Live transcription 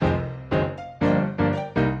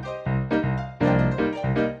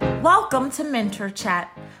Welcome to Mentor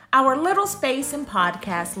Chat, our little space in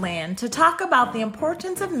podcast land to talk about the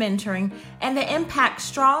importance of mentoring and the impact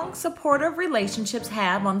strong, supportive relationships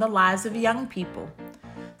have on the lives of young people.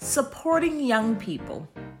 Supporting young people.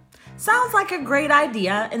 Sounds like a great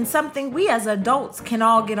idea and something we as adults can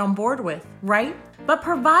all get on board with, right? But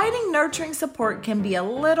providing nurturing support can be a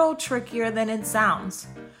little trickier than it sounds.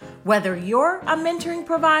 Whether you're a mentoring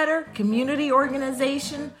provider, community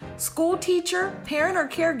organization, school teacher, parent or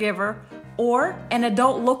caregiver, or an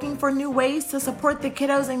adult looking for new ways to support the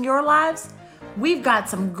kiddos in your lives, we've got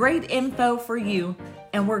some great info for you,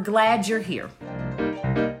 and we're glad you're here.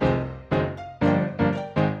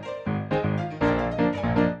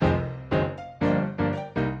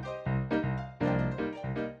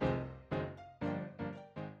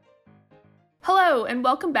 Hello, and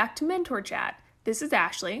welcome back to Mentor Chat. This is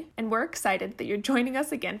Ashley, and we're excited that you're joining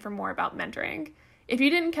us again for more about mentoring. If you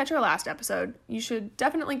didn't catch our last episode, you should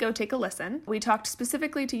definitely go take a listen. We talked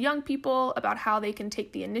specifically to young people about how they can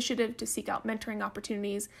take the initiative to seek out mentoring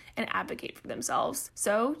opportunities and advocate for themselves.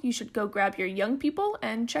 So you should go grab your young people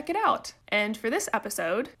and check it out. And for this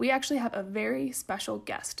episode, we actually have a very special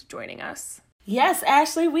guest joining us. Yes,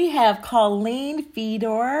 Ashley, we have Colleen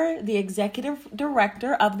Fedor, the Executive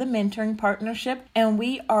Director of the Mentoring Partnership, and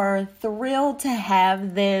we are thrilled to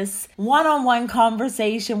have this one-on-one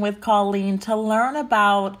conversation with Colleen to learn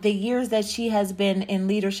about the years that she has been in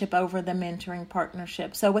leadership over the Mentoring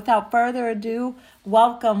Partnership. So without further ado,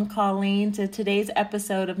 welcome, Colleen, to today's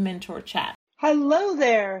episode of Mentor Chat. Hello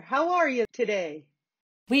there. How are you today?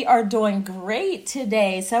 We are doing great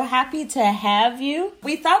today. So happy to have you.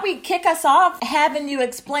 We thought we'd kick us off having you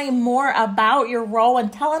explain more about your role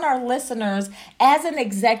and telling our listeners as an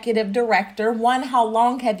executive director, one, how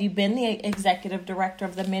long have you been the executive director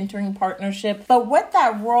of the Mentoring Partnership, but what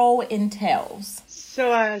that role entails.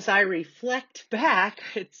 So as I reflect back,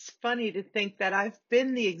 it's funny to think that I've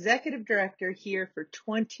been the executive director here for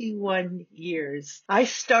 21 years. I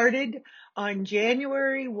started on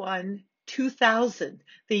January 1, 2000,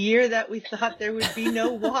 the year that we thought there would be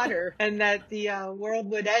no water and that the world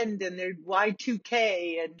would end and there'd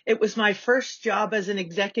Y2K. And it was my first job as an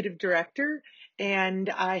executive director. And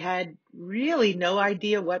I had really no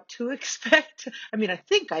idea what to expect. I mean, I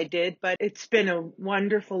think I did, but it's been a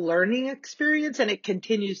wonderful learning experience and it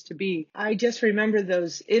continues to be. I just remember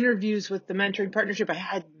those interviews with the Mentoring Partnership. I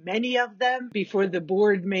had many of them before the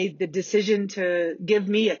board made the decision to give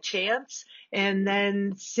me a chance. And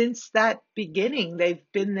then since that beginning, they've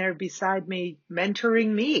been there beside me, mentoring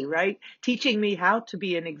me, right? Teaching me how to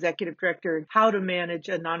be an executive director and how to manage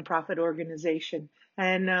a nonprofit organization.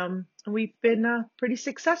 And we've been pretty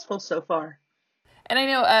successful so far. And I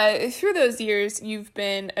know through those years, you've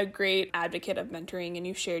been a great advocate of mentoring and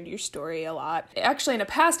you've shared your story a lot. Actually, in a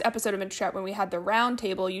past episode of Mentor Chat, when we had the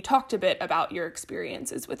roundtable, you talked a bit about your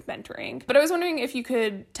experiences with mentoring. But I was wondering if you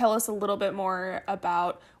could tell us a little bit more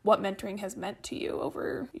about what mentoring has meant to you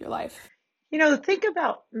over your life. You know, think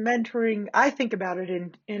about mentoring. I think about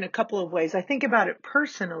it in a couple of ways. I think about it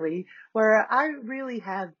personally, where I really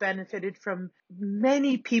have benefited from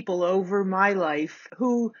many people over my life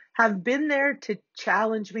who have been there to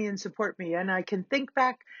challenge me and support me. And I can think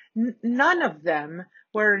back, none of them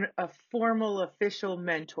were a formal official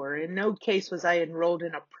mentor. In no case was I enrolled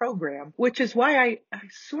in a program, which is why I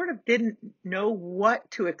sort of didn't know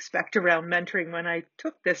what to expect around mentoring when I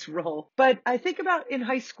took this role. But I think about in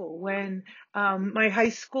high school when my high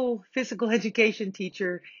school physical education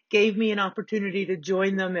teacher gave me an opportunity to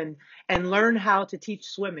join them and learn how to teach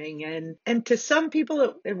swimming. And to some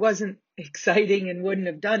people, it wasn't exciting and wouldn't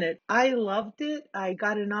have done it. I loved it. I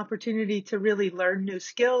got an opportunity to really learn new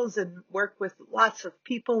skills and work with lots of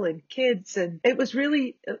people and kids. And it was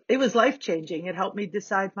life-changing. It helped me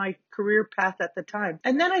decide my career path at the time.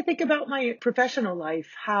 And then I think about my professional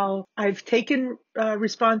life, how I've taken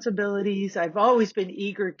responsibilities. I've always been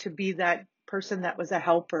eager to be that person that was a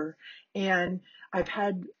helper. And I've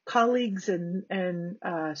had colleagues and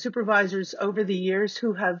supervisors over the years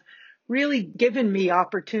who have really given me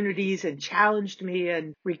opportunities and challenged me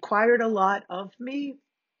and required a lot of me.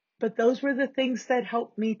 But those were the things that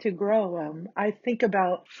helped me to grow. I think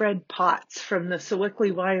about Fred Potts from the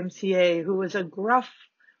Sewickley YMCA, who was a gruff,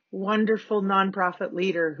 wonderful nonprofit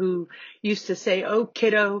leader who used to say, "Oh,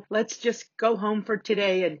 kiddo, let's just go home for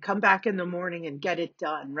today and come back in the morning and get it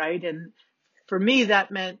done," right? And for me,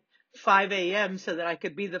 that meant 5 a.m. so that I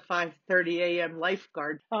could be the 5:30 a.m.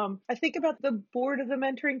 lifeguard. I think about the board of the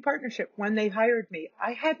mentoring partnership when they hired me.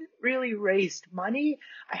 I hadn't really raised money.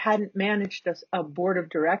 I hadn't managed a board of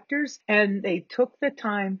directors, and they took the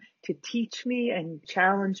time to teach me and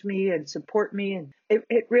challenge me and support me. And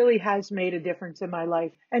it really has made a difference in my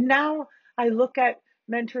life. And now I look at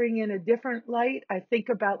mentoring in a different light. I think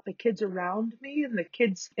about the kids around me and the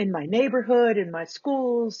kids in my neighborhood, in my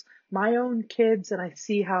schools, my own kids, and I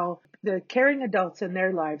see how the caring adults in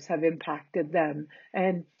their lives have impacted them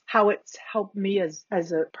and how it's helped me as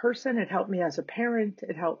a person. It helped me as a parent.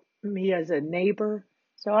 It helped me as a neighbor.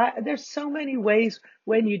 So there's so many ways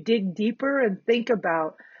when you dig deeper and think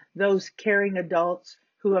about those caring adults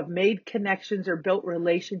who have made connections or built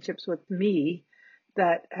relationships with me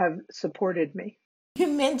that have supported me. You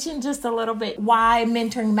mentioned just a little bit why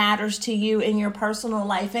mentoring matters to you in your personal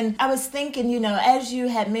life. And I was thinking, as you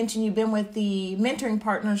had mentioned, you've been with the mentoring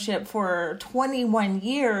partnership for 21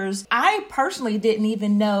 years. I personally didn't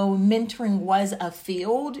even know mentoring was a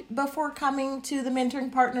field before coming to the mentoring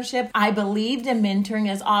partnership. I believed in mentoring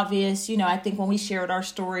as obvious. I think when we shared our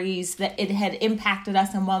stories that it had impacted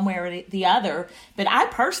us in one way or the other. But I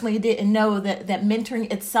personally didn't know that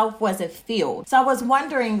mentoring itself was a field. So I was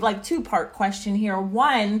wondering, two-part question here.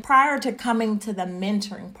 One, prior to coming to the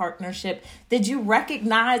mentoring partnership, did you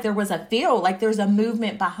recognize there was a field, there's a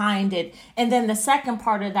movement behind it? And then the second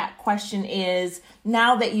part of that question is,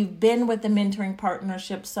 now that you've been with the mentoring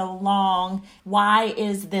partnership so long, why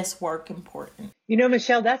is this work important?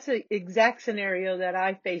 Michelle, that's the exact scenario that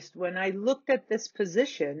I faced when I looked at this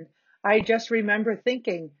position. I just remember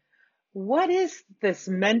thinking, what is this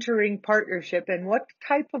mentoring partnership and what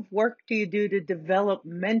type of work do you do to develop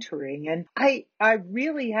mentoring? And I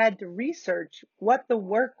really had to research what the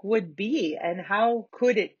work would be and how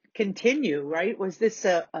could it continue, right? Was this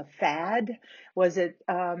a fad? Was it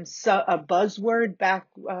a buzzword back?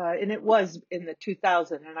 And it was in the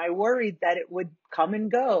 2000s. And I worried that it would come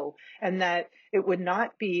and go and that it would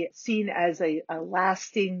not be seen as a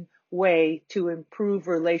lasting way to improve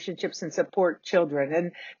relationships and support children.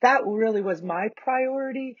 And that really was my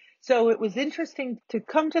priority. So it was interesting to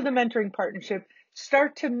come to the mentoring partnership,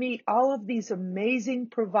 start to meet all of these amazing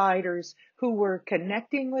providers who were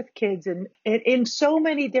connecting with kids in so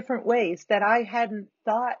many different ways that I hadn't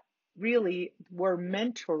thought really were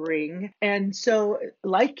mentoring. And so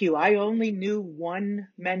like you, I only knew one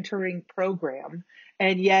mentoring program,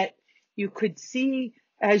 and yet you could see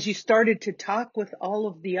as you started to talk with all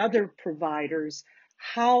of the other providers,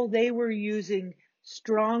 how they were using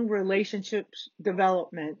strong relationships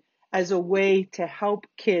development as a way to help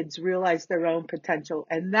kids realize their own potential.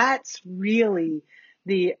 And that's really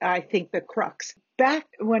I think the crux. Back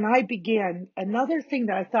when I began, another thing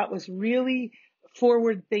that I thought was really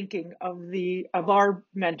forward thinking of our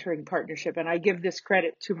mentoring partnership, and I give this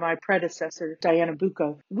credit to my predecessor, Diana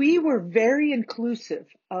Bucco, we were very inclusive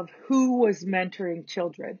of who was mentoring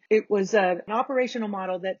children. It was an operational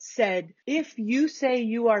model that said, if you say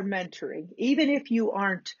you are mentoring, even if you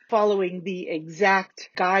aren't following the exact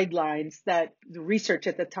guidelines that the research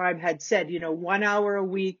at the time had said, 1 hour a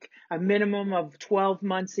week, a minimum of 12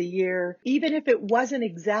 months a year, even if it wasn't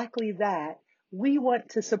exactly that, we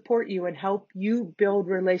want to support you and help you build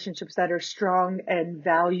relationships that are strong and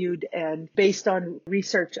valued and based on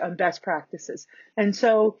research on best practices. And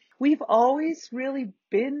so we've always really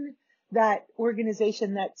been that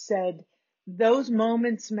organization that said those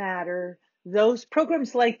moments matter. Those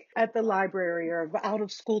programs like at the library or out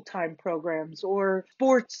of school time programs or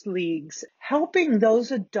sports leagues, helping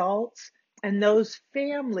those adults and those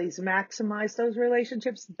families maximize those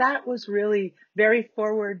relationships, that was really very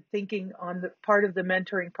forward thinking on the part of the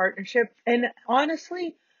mentoring partnership. And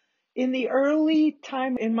honestly, in the early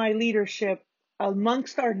time in my leadership,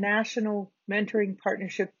 amongst our national mentoring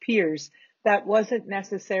partnership peers, that wasn't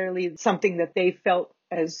necessarily something that they felt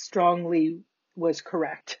as strongly was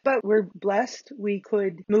correct. But we're blessed we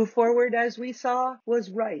could move forward as we saw was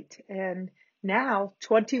right. And now,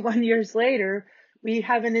 21 years later, we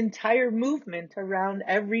have an entire movement around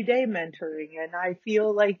everyday mentoring, and I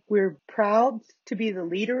feel like we're proud to be the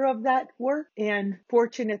leader of that work and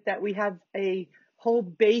fortunate that we have a whole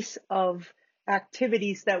base of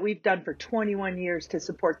activities that we've done for 21 years to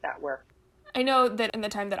support that work. I know that in the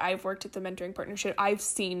time that I've worked at the mentoring partnership, I've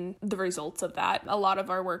seen the results of that. A lot of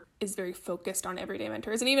our work is very focused on everyday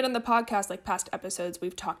mentors. And even in the podcast, past episodes,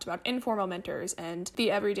 we've talked about informal mentors and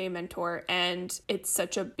the everyday mentor. And it's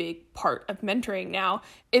such a big part of mentoring now.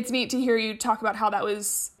 It's neat to hear you talk about how that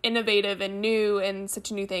was innovative and new and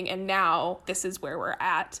such a new thing. And now this is where we're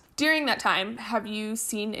at. During that time, have you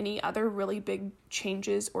seen any other really big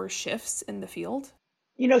changes or shifts in the field?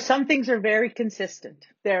 Some things are very consistent.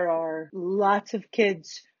 There are lots of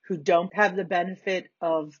kids who don't have the benefit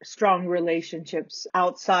of strong relationships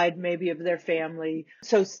outside maybe of their family.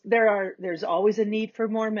 So there's always a need for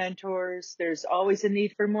more mentors. There's always a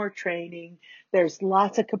need for more training. There's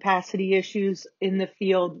lots of capacity issues in the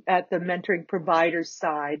field at the mentoring provider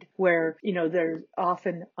side where, they're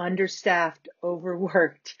often understaffed,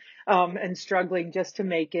 overworked, and struggling just to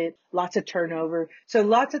make it, lots of turnover. So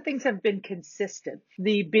lots of things have been consistent.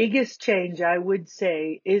 The biggest change, I would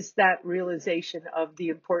say, is that realization of the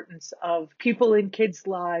importance of people in kids'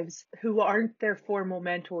 lives who aren't their formal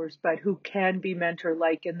mentors, but who can be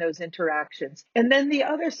mentor-like in those interactions. And then the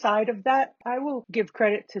other side of that, I will give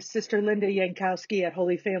credit to Sister Linda Yankowski at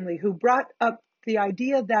Holy Family, who brought up the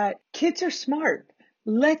idea that kids are smart.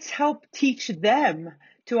 Let's help teach them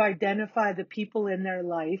to identify the people in their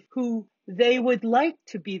life who they would like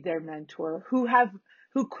to be their mentor, who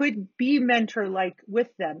could be mentor-like with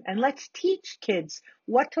them. And let's teach kids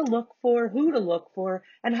what to look for, who to look for,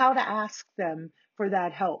 and how to ask them for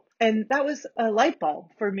that help. And that was a light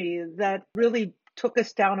bulb for me that really took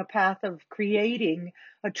us down a path of creating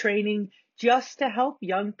a training just to help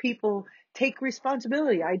young people take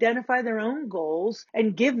responsibility, identify their own goals,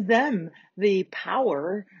 and give them the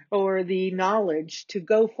power or the knowledge to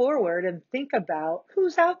go forward and think about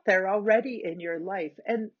who's out there already in your life.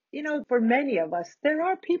 And, for many of us, there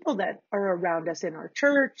are people that are around us in our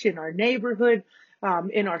church, in our neighborhood,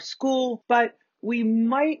 in our school, but we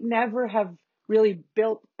might never have really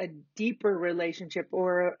built a deeper relationship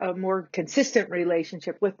or a more consistent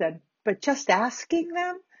relationship with them. But just asking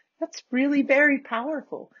them, that's really very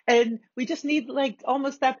powerful. And we just need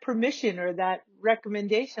almost that permission or that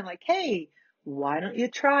recommendation, like, hey, why don't you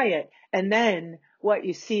try it? And then what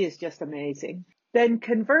you see is just amazing. Then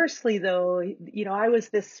conversely, though, I was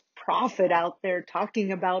this prophet out there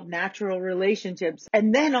talking about natural relationships.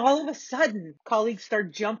 And then all of a sudden, colleagues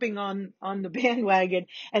start jumping on the bandwagon.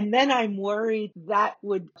 And then I'm worried that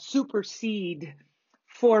would supersede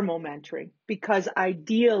formal mentoring, because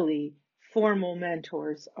ideally, formal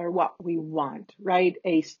mentors are what we want, right?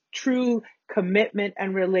 A true commitment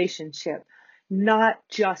and relationship, not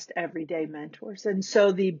just everyday mentors. And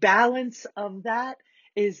so the balance of that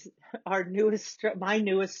is my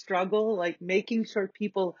newest struggle, like making sure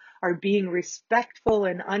people are being respectful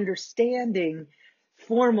and understanding.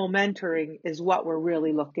 Formal mentoring is what we're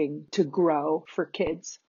really looking to grow for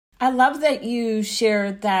kids. I love that you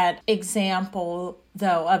shared that example,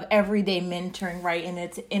 though, of everyday mentoring, right, in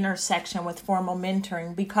its intersection with formal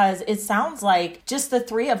mentoring, because it sounds like just the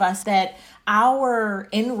three of us that our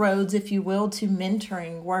inroads, if you will, to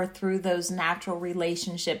mentoring were through those natural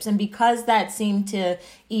relationships. And because that seemed to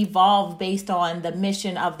evolve based on the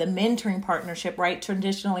mission of the mentoring partnership, right,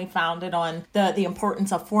 traditionally founded on the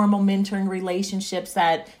importance of formal mentoring relationships,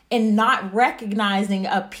 that in not recognizing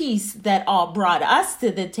a piece that all brought us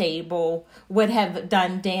to the table would have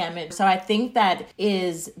done damage. So I think that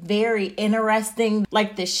is very interesting,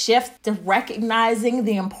 like the shift to recognizing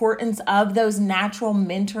the importance of those natural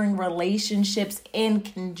mentoring relationships in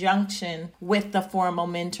conjunction with the formal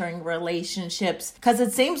mentoring relationships, because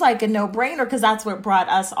it seems like a no-brainer, because that's what brought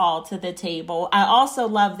us all to the table. I also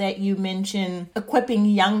love that you mentioned equipping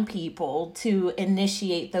young people to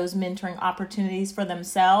initiate those mentoring opportunities for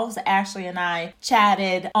themselves. Ashley and I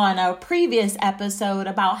chatted on a previous episode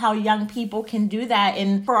about how young people can do that.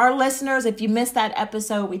 And for our listeners, if you missed that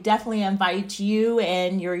episode, we definitely invite you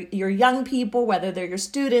and your young people, whether they're your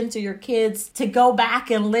students or your kids, to go back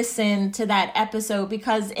and listen to that episode,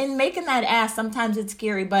 because in making that ask, sometimes it's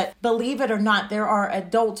scary, but believe it or not, there are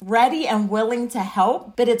adults ready and willing to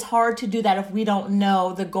help, but it's hard to do that if we don't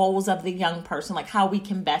know the goals of the young person, like how we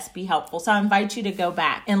can best be helpful. So I invite you to go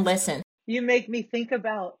back and listen. You make me think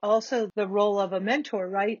about also the role of a mentor,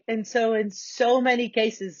 right? And so in so many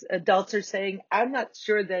cases, adults are saying, I'm not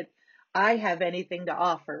sure that I have anything to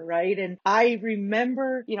offer, right? And I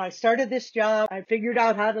remember, I started this job, I figured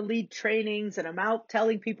out how to lead trainings, and I'm out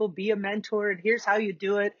telling people, be a mentor, and here's how you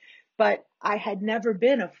do it. But I had never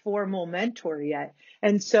been a formal mentor yet.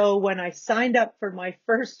 And so when I signed up for my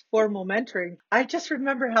first formal mentoring, I just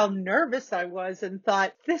remember how nervous I was and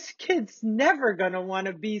thought, this kid's never going to want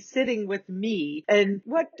to be sitting with me. And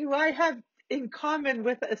what do I have in common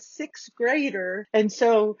with a sixth grader? And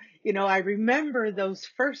so, I remember those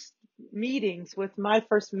first meetings with my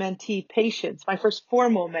first mentee patients, my first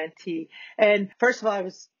formal mentee. And first of all, I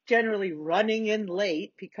was generally running in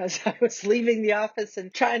late because I was leaving the office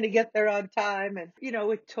and trying to get there on time. And,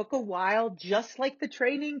 it took a while, just like the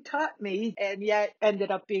training taught me, and yet ended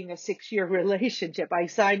up being a 6-year relationship. I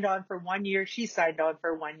signed on for 1 year. She signed on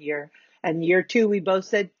for 1 year. And year 2, we both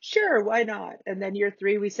said, sure, why not? And then year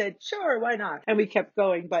 3, we said, sure, why not? And we kept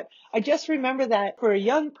going. But I just remember that for a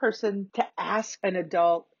young person to ask an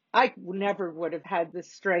adult, I never would have had the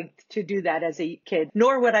strength to do that as a kid,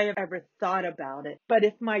 nor would I have ever thought about it. But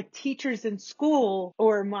if my teachers in school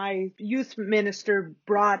or my youth minister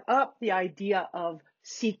brought up the idea of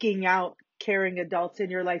seeking out caring adults in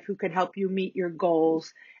your life who can help you meet your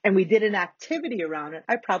goals, and we did an activity around it,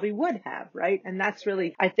 I probably would have, right? And that's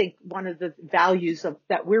really, I think, one of the values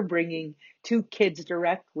that we're bringing to kids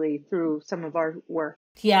directly through some of our work.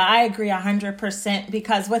 Yeah, I agree 100%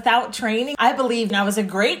 because without training, I believe I was a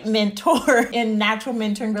great mentor in natural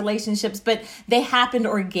mentoring relationships, but they happened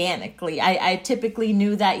organically. I typically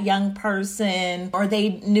knew that young person or they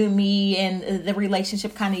knew me and the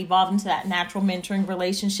relationship kind of evolved into that natural mentoring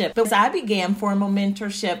relationship. But as I began formal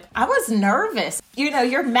mentorship, I was nervous.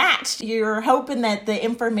 You're matched. You're hoping that the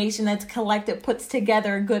information that's collected puts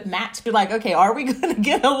together a good match. You're like, okay, are we going to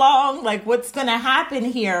get along? Like, what's going to happen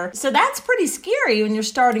here? So that's pretty scary when you're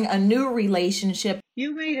starting a new relationship.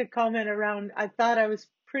 You made a comment around, I thought I was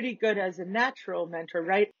pretty good as a natural mentor,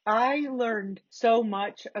 right? I learned so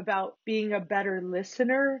much about being a better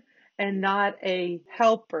listener and not a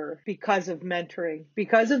helper because of mentoring,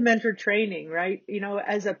 because of mentor training, right?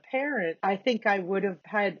 As a parent, I think I would have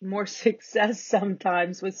had more success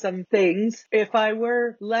sometimes with some things if I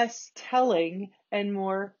were less telling and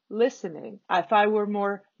more listening. If I were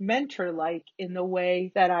more mentor-like in the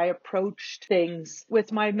way that I approached things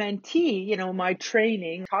with my mentee, my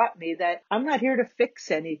training taught me that I'm not here to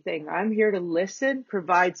fix anything. I'm here to listen,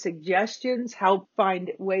 provide suggestions, help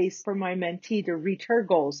find ways for my mentee to reach her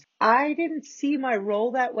goals. I didn't see my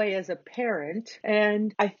role that way as a parent.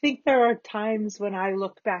 And I think there are times when I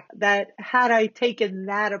look back that had I taken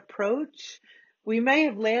that approach, we may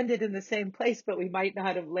have landed in the same place, but we might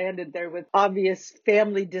not have landed there with obvious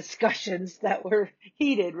family discussions that were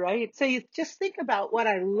heated, right? So you just think about what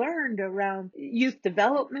I learned around youth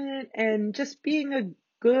development and just being a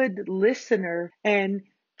good listener and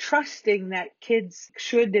trusting that kids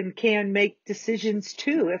should and can make decisions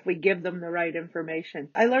too if we give them the right information.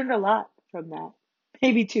 I learned a lot from that.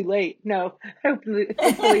 Maybe too late. No,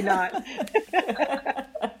 hopefully not.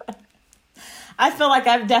 I feel like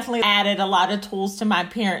I've definitely added a lot of tools to my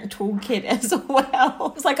parent toolkit as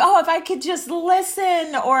well. It's like, if I could just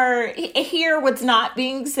listen or hear what's not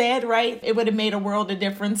being said, right? It would have made a world of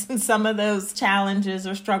difference in some of those challenges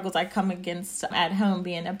or struggles I come against at home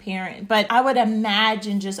being a parent. But I would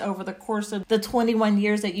imagine just over the course of the 21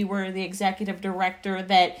 years that you were the executive director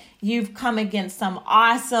that you've come against some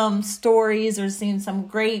awesome stories or seen some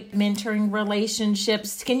great mentoring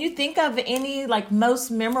relationships. Can you think of any most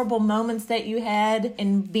memorable moments that you had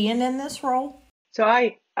in being in this role? So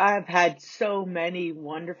I've had so many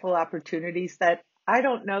wonderful opportunities that I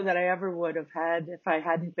don't know that I ever would have had if I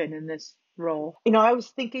hadn't been in this role. I was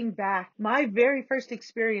thinking back, my very first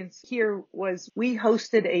experience here was we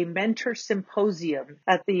hosted a mentor symposium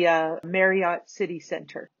at the Marriott City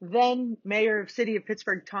Center. Then Mayor of City of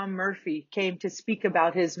Pittsburgh, Tom Murphy, came to speak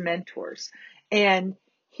about his mentors. And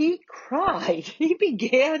he cried.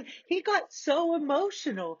 He got so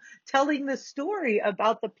emotional telling the story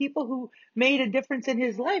about the people who made a difference in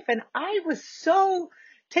his life. And I was so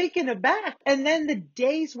taken aback. And then the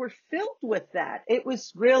days were filled with that. It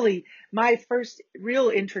was really my first real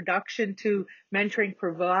introduction to mentoring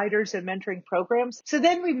providers and mentoring programs. So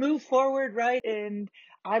then we move forward, right? And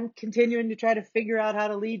I'm continuing to try to figure out how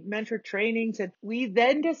to lead mentor trainings. And we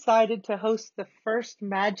then decided to host the first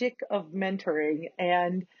Magic of Mentoring.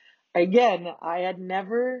 And again, I had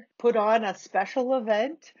never put on a special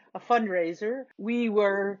event, a fundraiser. We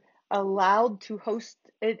were allowed to host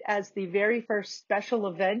it as the very first special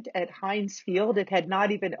event at Heinz Field. It had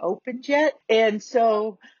not even opened yet. And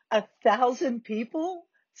so 1,000 people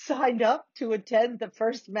signed up to attend the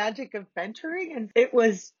first Magic of Mentoring. And it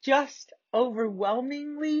was just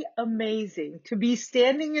overwhelmingly amazing to be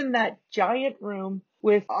standing in that giant room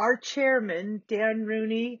with our chairman, Dan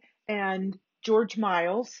Rooney, and George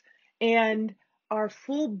Miles, and our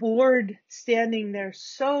full board standing there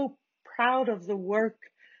so proud of the work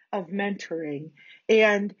of mentoring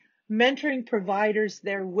and mentoring providers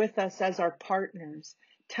there with us as our partners,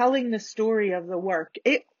 telling the story of the work.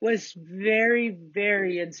 It was very,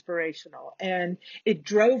 very inspirational, and it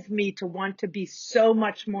drove me to want to be so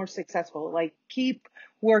much more successful. Keep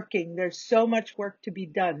working. There's so much work to be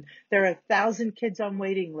done. There are 1,000 kids on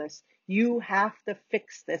waiting lists. You have to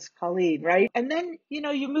fix this, Colleen, right? And then,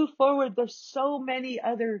 you move forward. There's so many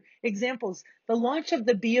other examples. The launch of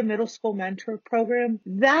the Be a Middle School Mentor program,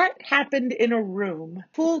 that happened in a room,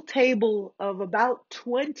 full table of about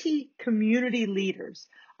 20 community leaders.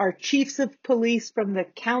 our chiefs of police from the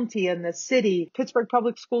county and the city, Pittsburgh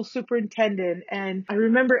Public School superintendent, and I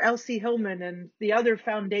remember Elsie Hillman and the other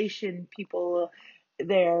foundation people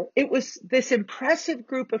there. It was this impressive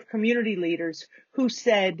group of community leaders who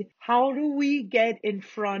said, how do we get in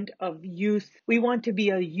front of youth? We want to be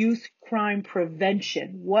a youth crime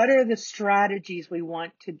prevention. What are the strategies we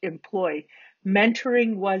want to employ?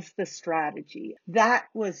 Mentoring was the strategy. That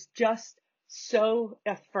was just so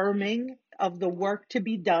affirming of the work to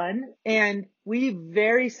be done. And we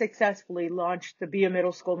very successfully launched the Be a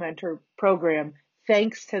Middle School Mentor program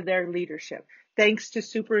thanks to their leadership. Thanks to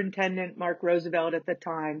Superintendent Mark Roosevelt at the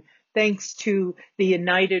time, thanks to the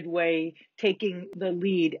United Way taking the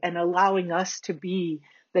lead and allowing us to be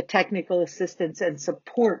the technical assistance and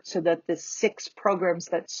support so that the 6 programs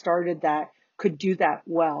that started that could do that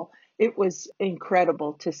well. It was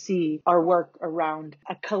incredible to see our work around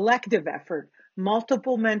a collective effort,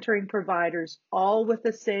 multiple mentoring providers, all with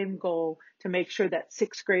the same goal to make sure that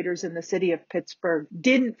 6th graders in the city of Pittsburgh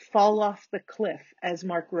didn't fall off the cliff, as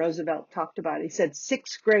Mark Roosevelt talked about. He said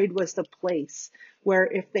 6th grade was the place where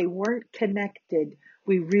if they weren't connected,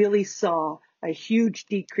 we really saw a huge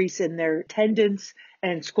decrease in their attendance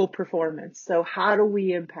and school performance. So how do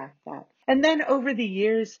we impact that? And then over the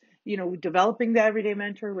years, developing the Everyday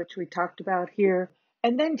Mentor, which we talked about here,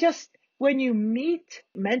 and then just when you meet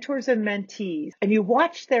mentors and mentees and you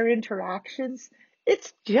watch their interactions,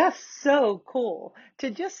 it's just so cool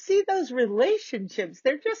to just see those relationships.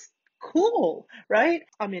 They're just cool, right?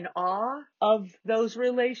 I'm in awe of those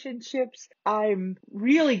relationships. I'm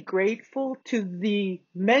really grateful to the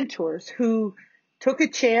mentors who took a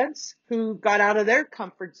chance, who got out of their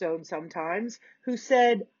comfort zone sometimes, who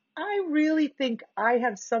said, I really think I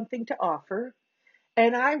have something to offer.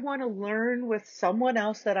 And I want to learn with someone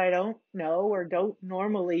else that I don't know or don't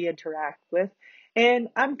normally interact with. And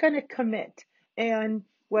I'm going to commit. And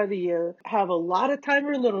whether you have a lot of time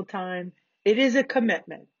or little time, it is a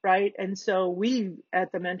commitment, right? And so we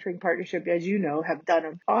at the Mentoring Partnership, as you know, have done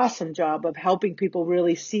an awesome job of helping people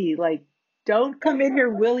really see, don't come in here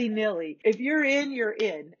willy-nilly. If you're in, you're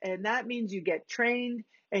in. And that means you get trained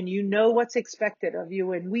and you know what's expected of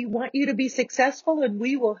you. And we want you to be successful and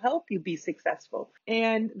we will help you be successful.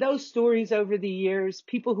 And those stories over the years,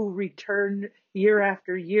 people who return year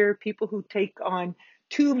after year, people who take on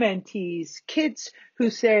 2 mentees, kids who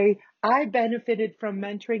say, I benefited from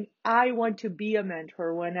mentoring. I want to be a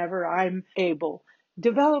mentor whenever I'm able.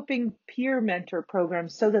 Developing peer mentor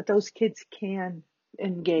programs so that those kids can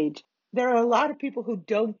engage. There are a lot of people who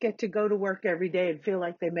don't get to go to work every day and feel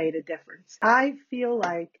like they made a difference. I feel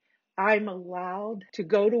like I'm allowed to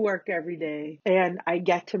go to work every day and I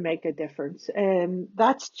get to make a difference. And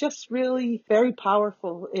that's just really very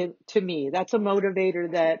powerful to me. That's a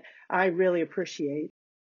motivator that I really appreciate.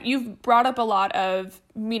 You've brought up a lot of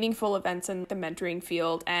meaningful events in the mentoring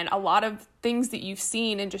field and a lot of things that you've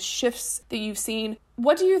seen and just shifts that you've seen.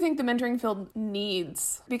 What do you think the mentoring field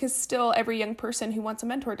needs? Because still every young person who wants a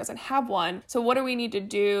mentor doesn't have one. So what do we need to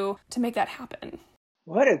do to make that happen?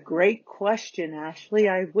 What a great question, Ashley.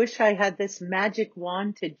 I wish I had this magic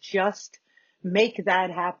wand to just make that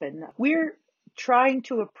happen. We're trying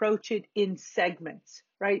to approach it in segments,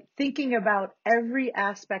 right? Thinking about every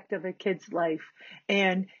aspect of a kid's life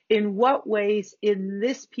and in what ways in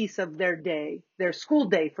this piece of their day, their school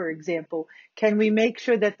day, for example, can we make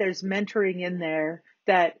sure that there's mentoring in there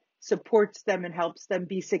that supports them and helps them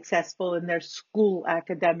be successful in their school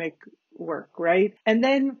academic work, right? And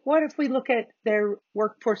then what if we look at their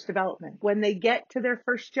workforce development? When they get to their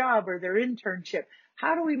first job or their internship,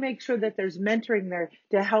 how do we make sure that there's mentoring there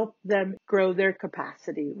to help them grow their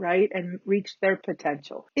capacity, right? And reach their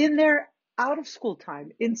potential in their out of school time,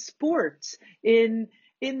 in sports, in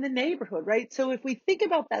the neighborhood, right? So if we think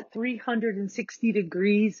about that 360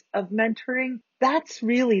 degrees of mentoring, that's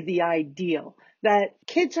really the ideal, that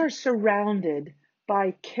kids are surrounded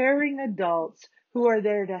by caring adults who are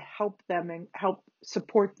there to help them and help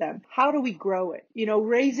support them. How do we grow it?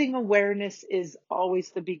 Raising awareness is always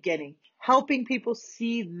the beginning. Helping people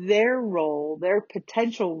see their role, their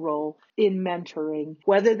potential role in mentoring,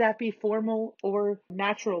 whether that be formal or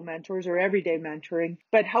natural mentors or everyday mentoring,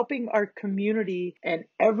 but helping our community and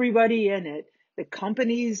everybody in it, the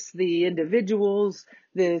companies, the individuals,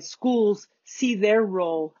 the schools, see their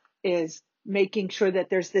role is making sure that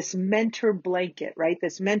there's this mentor blanket, right?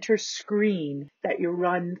 This mentor screen that you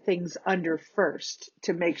run things under first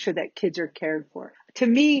to make sure that kids are cared for. To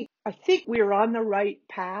me, I think we're on the right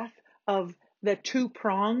path of the 2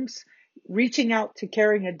 prongs, reaching out to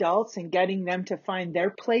caring adults and getting them to find their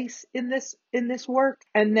place in this work,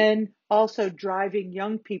 and then also driving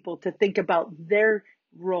young people to think about their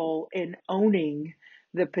role in owning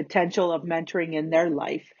the potential of mentoring in their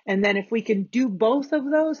life. And then if we can do both of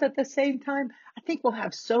those at the same time, I think we'll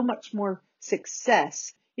have so much more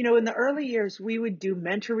success. In the early years, we would do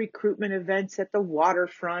mentor recruitment events at the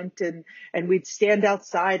waterfront, and we'd stand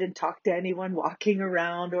outside and talk to anyone walking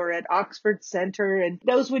around, or at Oxford Center. And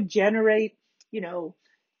those would generate,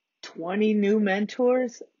 20 new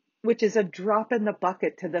mentors, which is a drop in the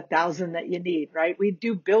bucket to the 1,000 that you need, right? We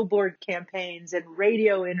do billboard campaigns and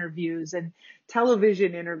radio interviews and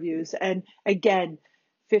television interviews. And again,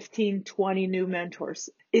 15, 20 new mentors.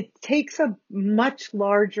 It takes a much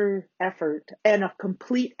larger effort and a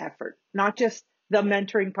complete effort, not just the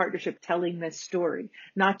mentoring partnership telling this story,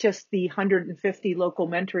 not just the 150 local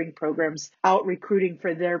mentoring programs out recruiting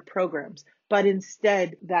for their programs, but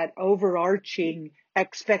instead that overarching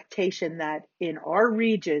expectation that in our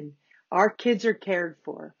region, our kids are cared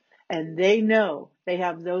for, and they know they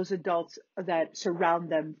have those adults that surround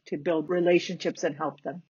them to build relationships and help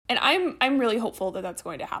them. And I'm really hopeful that that's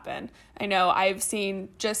going to happen. I know I've seen,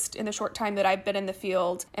 just in the short time that I've been in the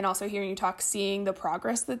field and also hearing you talk, seeing the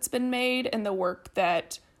progress that's been made and the work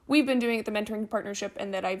that we've been doing at the Mentoring Partnership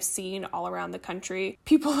and that I've seen all around the country.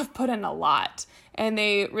 People have put in a lot and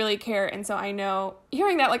they really care. And so I know,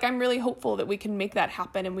 hearing that, I'm really hopeful that we can make that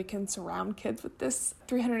happen and we can surround kids with this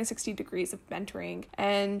 360 degrees of mentoring.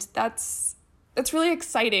 And that's really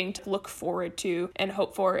exciting to look forward to and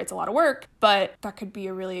hope for. It's a lot of work, but that could be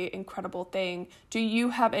a really incredible thing. Do you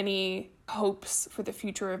have any hopes for the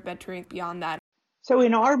future of mentoring beyond that? So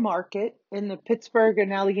in our market, in the Pittsburgh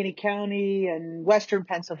and Allegheny County and Western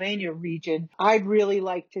Pennsylvania region, I'd really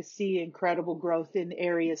like to see incredible growth in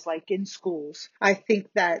areas like in schools. I think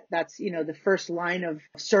that that's, the first line of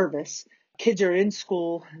service. Kids are in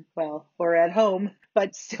school, or at home,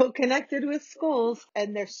 but still connected with schools.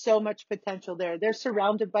 And there's so much potential there. They're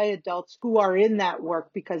surrounded by adults who are in that work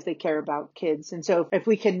because they care about kids. And so if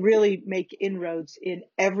we can really make inroads in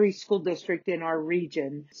every school district in our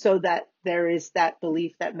region so that there is that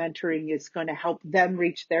belief that mentoring is going to help them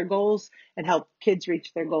reach their goals and help kids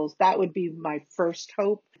reach their goals, that would be my first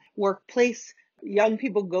hope. Workplace, young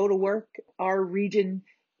people go to work. Our region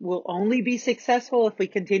will only be successful if we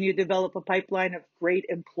continue to develop a pipeline of great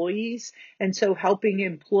employees. And so helping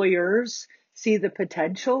employers see the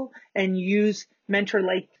potential and use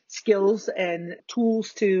mentor-like skills and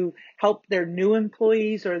tools to help their new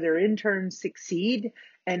employees or their interns succeed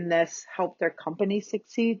and thus help their company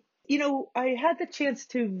succeed. I had the chance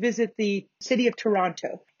to visit the city of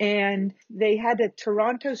Toronto, and they had a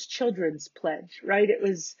Toronto's Children's Pledge, right? It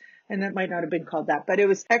was, and that might not have been called that, but it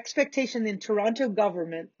was expectation in Toronto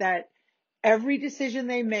government that every decision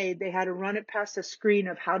they made, they had to run it past a screen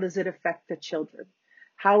of how does it affect the children?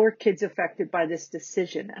 How are kids affected by this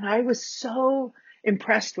decision? And I was so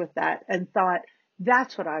impressed with that and thought,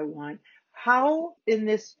 that's what I want. How in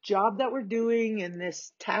this job that we're doing, in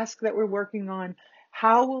this task that we're working on,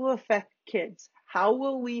 how will it affect kids? How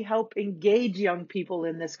will we help engage young people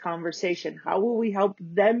in this conversation? How will we help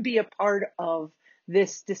them be a part of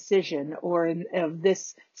this decision or of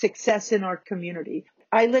this success in our community?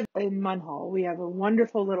 I live in Munhall. We have a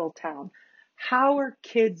wonderful little town. How are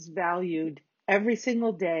kids valued every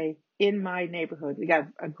single day in my neighborhood? We have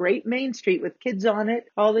a great main street with kids on it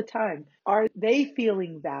all the time. Are they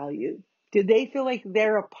feeling valued? Do they feel like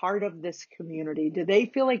they're a part of this community? Do they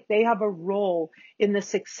feel like they have a role in the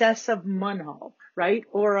success of Munhall, right?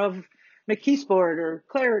 Or of McKeesport or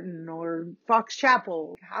Clareton or Fox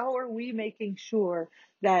Chapel? How are we making sure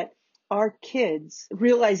that our kids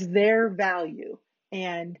realize their value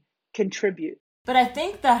and contribute? But I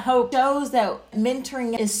think the hope shows that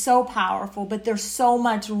mentoring is so powerful, but there's so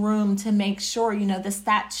much room to make sure, the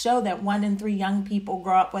stats show that 1 in 3 young people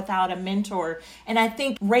grow up without a mentor. And I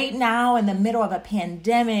think right now, in the middle of a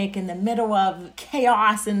pandemic, in the middle of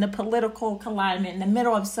chaos in the political climate, in the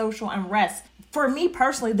middle of social unrest, for me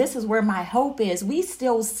personally, this is where my hope is. We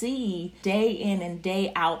still see day in and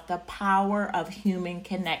day out the power of human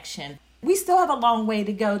connection. We still have a long way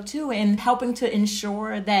to go too in helping to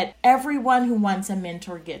ensure that everyone who wants a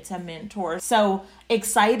mentor gets a mentor. So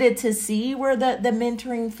excited to see where the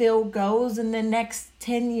mentoring field goes in the next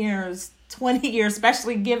 10 years, 20 years,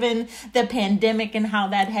 especially given the pandemic and how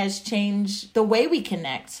that has changed the way we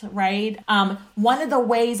connect, right? One of the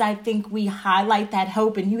ways I think we highlight that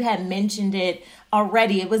hope, and you had mentioned it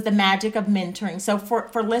already. It was the Magic of Mentoring. So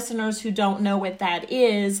for listeners who don't know what that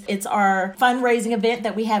is, it's our fundraising event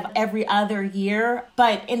that we have every other year.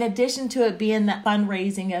 But in addition to it being that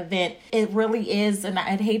fundraising event, it really is, and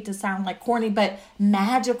I'd hate to sound like corny, but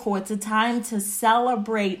magical. It's a time to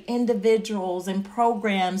celebrate individuals and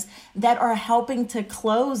programs that are helping to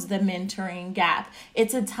close the mentoring gap.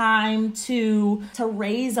 It's a time to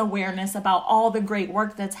raise awareness about all the great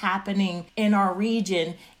work that's happening in our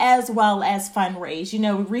region, as well as fundraise.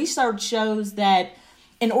 Research shows that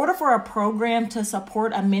in order for a program to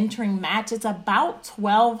support a mentoring match, it's about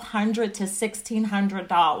 $1,200 to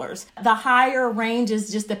 $1,600. The higher range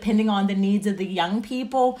is just depending on the needs of the young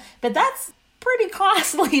people, but that's pretty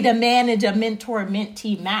costly to manage a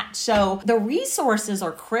mentor-mentee match. So the resources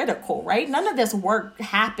are critical, right? None of this work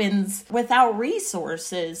happens without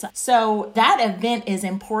resources. So that event is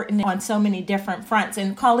important on so many different fronts.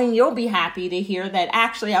 And Colleen, you'll be happy to hear that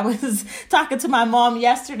actually I was talking to my mom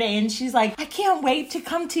yesterday and she's like, I can't wait to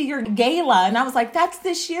come to your gala. And I was like, that's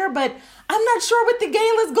this year, but I'm not sure what the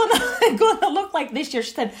gala is gonna look like this year.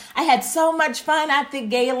 She said, I had so much fun at the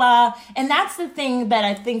gala. And that's the thing that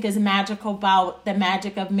I think is magical about the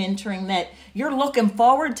Magic of Mentoring, that you're looking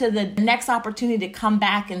forward to the next opportunity to come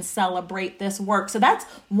back and celebrate this work. So that's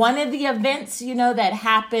one of the events, that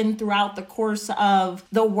happened throughout the course of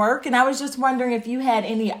the work. And I was just wondering if you had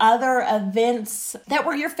any other events that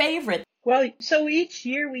were your favorite. Well, so each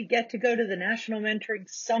year we get to go to the National Mentoring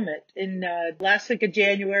Summit in last week of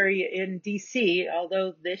January in DC,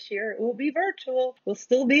 although this year it will be virtual. We'll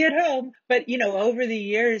still be at home. But, over the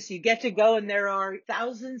years, you get to go and there are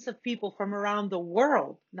thousands of people from around the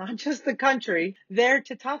world, not just the country, there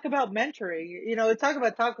to talk about mentoring. Talk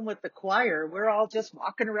about talking with the choir. We're all just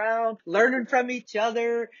walking around, learning from each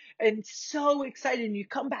other, and so excited. And you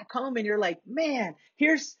come back home and you're like, man,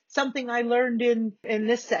 here's something I learned in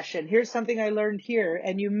this session. Here's something I learned here.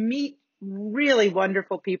 And you meet really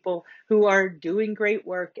wonderful people who are doing great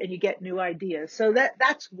work and you get new ideas. So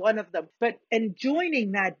that's one of them. And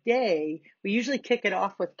joining that day, we usually kick it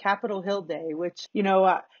off with Capitol Hill Day, which,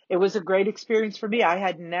 it was a great experience for me. I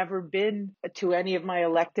had never been to any of my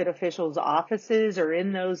elected officials' offices or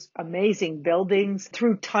in those amazing buildings,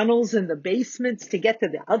 through tunnels in the basements to get to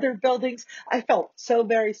the other buildings. I felt so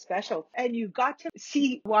very special. And you got to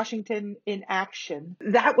see Washington in action.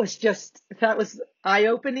 That was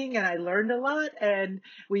eye-opening, and I learned a lot. And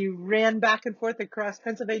we ran back and forth across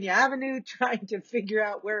Pennsylvania Avenue trying to figure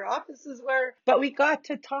out where offices were. But we got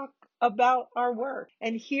to talk about our work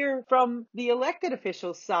and hear from the elected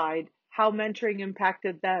officials' side how mentoring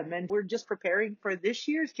impacted them. And we're just preparing for this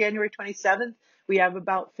year's January 27th. We have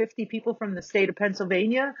about 50 people from the state of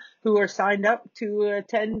Pennsylvania who are signed up to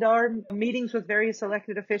attend our meetings with various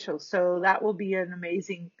elected officials. So that will be an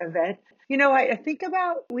amazing event. I think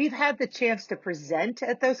about, we've had the chance to present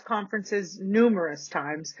at those conferences numerous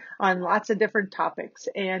times on lots of different topics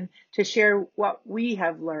and to share what we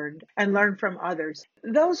have learned and learn from others.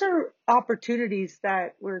 Those are opportunities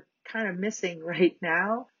that we're kind of missing right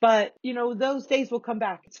now, but those days will come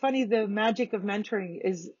back. It's funny, the Magic of Mentoring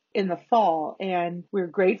is in the fall, and we're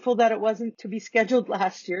grateful that it wasn't to be scheduled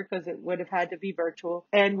last year because it would have had to be virtual,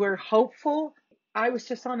 and we're hopeful. I was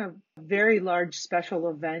just on a very large special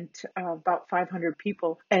event, about 500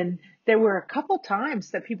 people. And there were a couple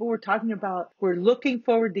times that people were talking about, we're looking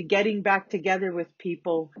forward to getting back together with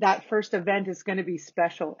people. That first event is going to be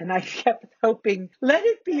special. And I kept hoping, let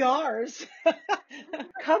it be ours.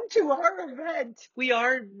 Come to our event. We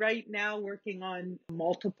are right now working on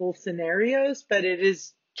multiple scenarios, but it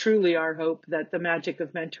is truly our hope that the Magic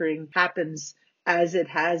of Mentoring happens as it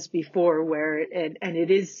has before, where it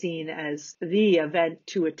is seen as the event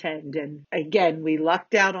to attend. And again, we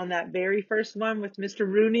lucked out on that very first one with Mr.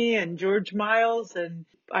 Rooney and George Miles. And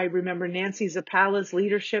I remember Nancy Zappala's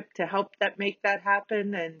leadership to help make that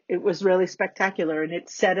happen. And it was really spectacular, and it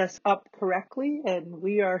set us up correctly. And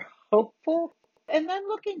we are hopeful. And then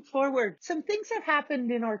looking forward, some things have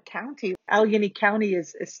happened in our county. Allegheny County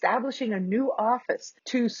is establishing a new office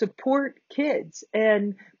to support kids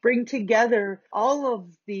and bring together all of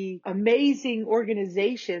the amazing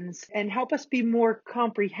organizations and help us be more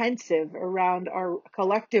comprehensive around our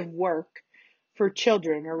collective work for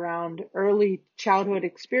children around early childhood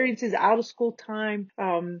experiences, out of school time,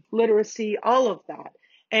 literacy, all of that.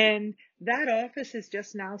 And that office is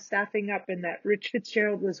just now staffing up, and that Rich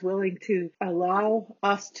Fitzgerald was willing to allow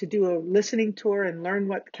us to do a listening tour and learn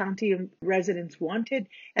what county residents wanted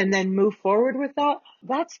and then move forward with that.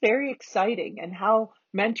 That's very exciting, and how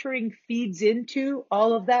mentoring feeds into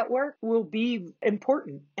all of that work will be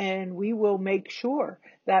important, and we will make sure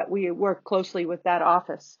that we work closely with that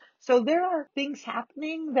office So there are things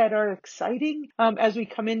happening that are exciting as we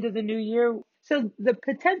come into the new year. So the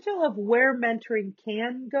potential of where mentoring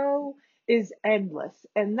can go is endless.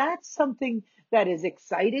 And that's something that is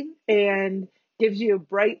exciting and gives you a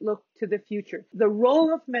bright look to the future. The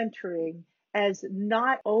role of mentoring as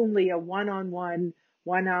not only a one-on-one,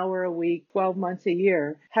 1 hour a week, 12 months a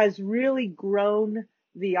year, has really grown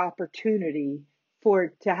the opportunity for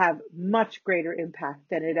it to have much greater impact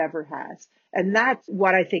than it ever has. And that's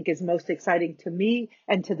what I think is most exciting to me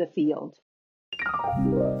and to the field.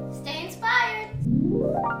 Stay inspired.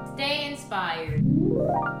 Stay inspired.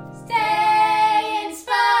 Stay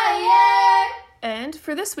inspired. And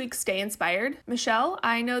for this week's Stay Inspired, Michelle,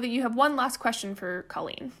 I know that you have one last question for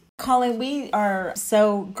Colleen. Colleen, we are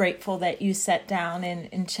so grateful that you sat down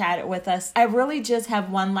and chatted with us. I really just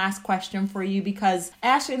have one last question for you because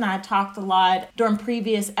Ashley and I talked a lot during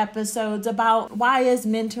previous episodes about why is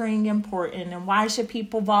mentoring important and why should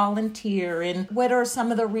people volunteer and what are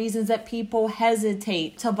some of the reasons that people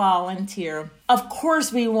hesitate to volunteer. Of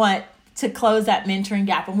course, we want to close that mentoring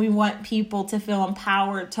gap and we want people to feel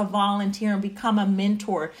empowered to volunteer and become a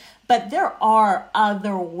mentor. But there are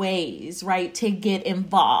other ways, right, to get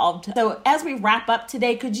involved. So as we wrap up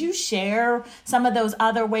today, could you share some of those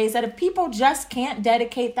other ways that if people just can't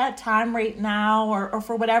dedicate that time right now or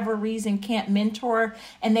for whatever reason can't mentor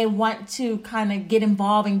and they want to kind of get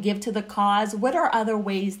involved and give to the cause, what are other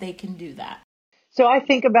ways they can do that? So I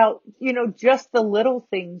think about, just the little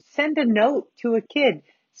things. Send a note to a kid.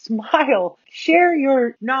 Smile. Share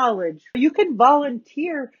your knowledge. You can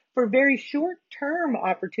volunteer for very short-term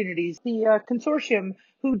opportunities. The consortium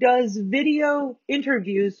who does video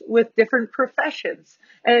interviews with different professions,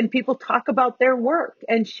 and people talk about their work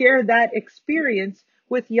and share that experience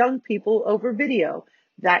with young people over video.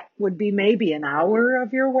 That would be maybe an hour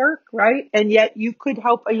of your work, right? And yet you could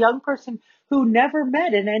help a young person who never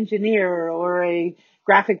met an engineer or a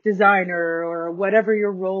graphic designer or whatever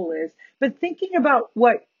your role is, but thinking about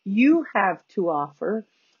what you have to offer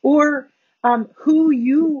or who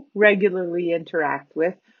you regularly interact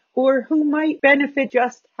with or who might benefit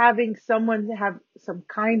just having someone have some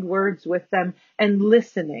kind words with them and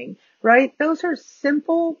listening, right? Those are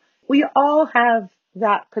simple. We all have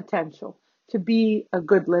that potential to be a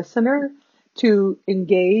good listener, to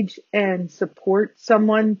engage and support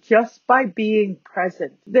someone just by being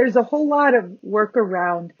present. There's a whole lot of work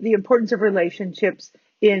around the importance of relationships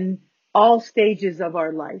in all stages of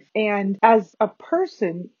our life. And as a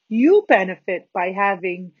person, you benefit by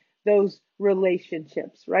having those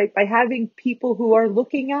relationships, right? By having people who are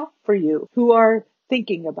looking out for you, who are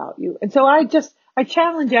thinking about you. And so I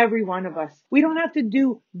challenge every one of us. We don't have to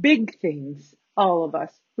do big things, all of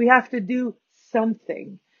us. We have to do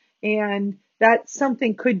something. And that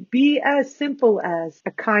something could be as simple as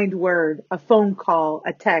a kind word, a phone call,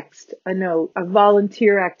 a text, a note, a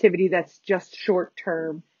volunteer activity that's just short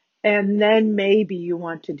term. And then maybe you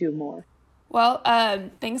want to do more. Well,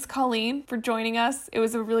 thanks, Colleen, for joining us. It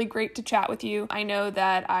was really great to chat with you. I know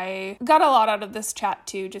that I got a lot out of this chat,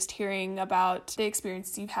 too, just hearing about the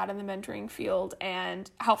experiences you've had in the mentoring field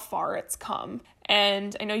and how far it's come.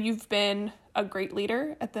 And I know you've been a great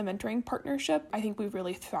leader at the Mentoring Partnership. I think we've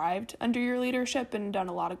really thrived under your leadership and done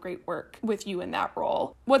a lot of great work with you in that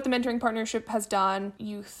role. What the Mentoring Partnership has done,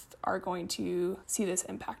 youth are going to see this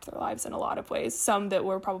impact their lives in a lot of ways, some that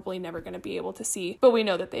we're probably never going to be able to see, but we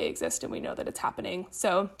know that they exist and we know that it's happening.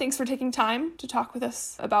 So thanks for taking time to talk with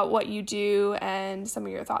us about what you do and some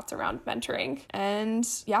of your thoughts around mentoring. And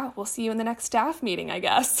yeah, we'll see you in the next staff meeting, I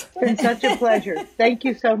guess. It's been such a pleasure. Thank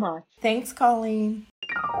you so much. Thanks, Colleen.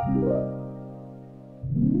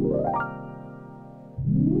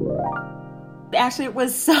 Actually, it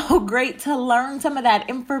was so great to learn some of that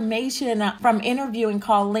information from interviewing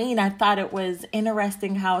Colleen. I thought it was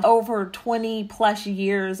interesting how over 20 plus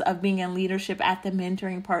years of being in leadership at the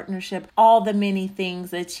Mentoring Partnership, all the many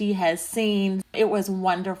things that she has seen, it was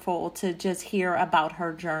wonderful to just hear about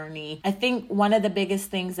her journey. I think one of the biggest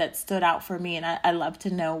things that stood out for me, and I love to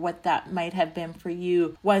know what that might have been for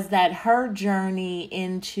you, was that her journey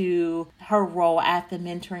into her role at the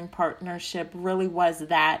Mentoring Partnership really was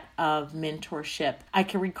that of mentorship. I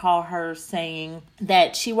can recall her saying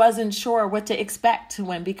that she wasn't sure what to expect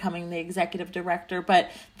when becoming the executive director,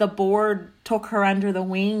 but the board took her under the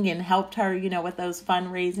wing and helped her, with those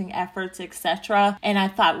fundraising efforts, etc. And I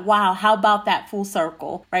thought, wow, how about that full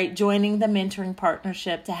circle, right? Joining the Mentoring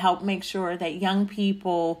Partnership to help make sure that young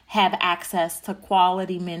people have access to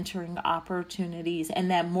quality mentoring opportunities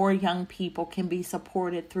and that more young people can be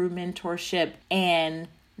supported through mentorship, and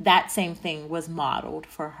that same thing was modeled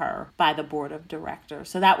for her by the board of directors.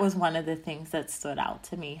 So that was one of the things that stood out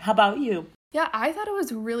to me. How about you? Yeah, I thought it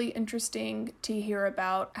was really interesting to hear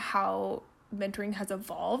about how mentoring has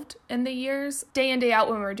evolved in the years. Day in, day out,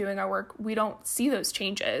 when we're doing our work, we don't see those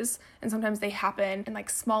changes. And sometimes they happen in like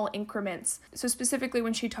small increments. So specifically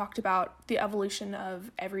when she talked about the evolution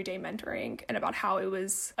of everyday mentoring and about how it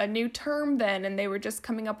was a new term then, and they were just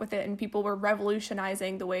coming up with it, and people were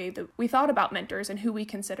revolutionizing the way that we thought about mentors and who we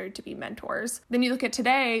considered to be mentors. Then you look at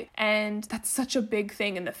today, and that's such a big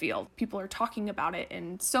thing in the field. People are talking about it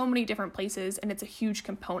in so many different places, and it's a huge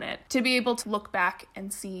component. To be able to look back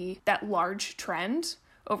and see that large trend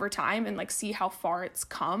over time and like see how far it's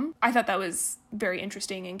come, I thought that was very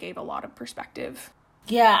interesting and gave a lot of perspective.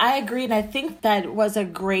 Yeah, I agree. And I think that was a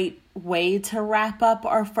great way to wrap up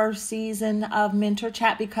our first season of Mentor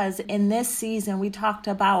Chat, because in this season we talked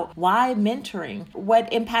about why mentoring, what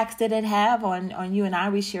impacts did it have on you and I.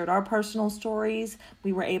 We shared our personal stories.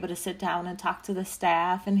 We were able to sit down and talk to the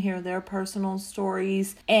staff and hear their personal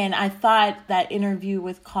stories. And I thought that interview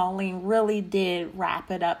with Colleen really did wrap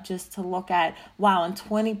it up, just to look at, wow, in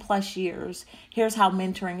 20 plus years, here's how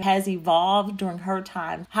mentoring has evolved during her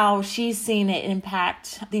time, how she's seen it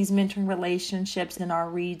impact these mentoring relationships in our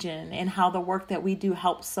region, and how the work that we do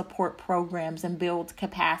helps support programs and build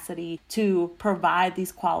capacity to provide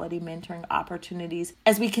these quality mentoring opportunities.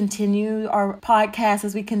 As we continue our podcast,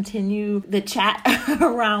 as we continue the chat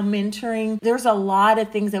around mentoring, there's a lot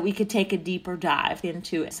of things that we could take a deeper dive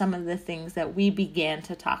into. Some of the things that we began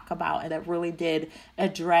to talk about and that really did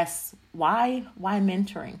address why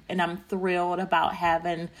mentoring. And I'm thrilled about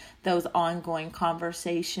having those ongoing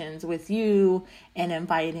conversations with you and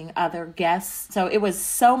inviting other guests. So it was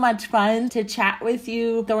so much fun to chat with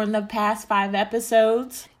you during the past 5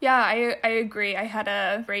 episodes. Yeah, I agree. I had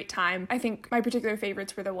a great time. I think my particular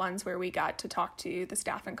favorites were the ones where we got to talk to the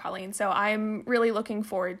staff and Colleen. So I'm really looking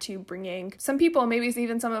forward to bringing some people, maybe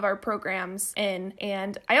even some of our programs in.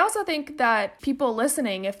 And I also think that people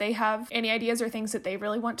listening, if they have any ideas or things that they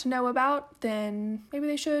really want to know about, then maybe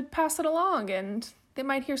they should pass it along, and they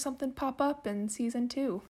might hear something pop up in season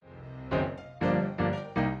 2.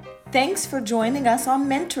 Thanks for joining us on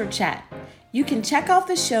Mentor Chat. You can check out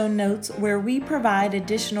the show notes where we provide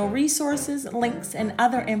additional resources, links, and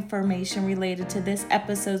other information related to this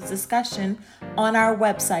episode's discussion on our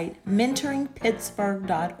website,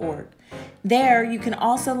 mentoringpittsburgh.org. There, you can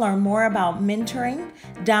also learn more about mentoring,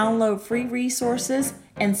 download free resources,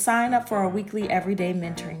 and sign up for our weekly everyday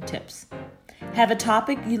mentoring tips. Have a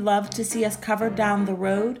topic you'd love to see us cover down the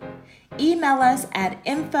road? Email us at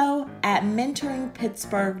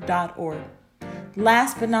info@mentoringpittsburgh.org.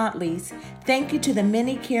 Last but not least, thank you to the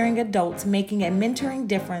many caring adults making a mentoring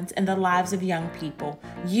difference in the lives of young people.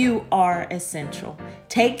 You are essential.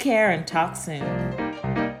 Take care and talk soon.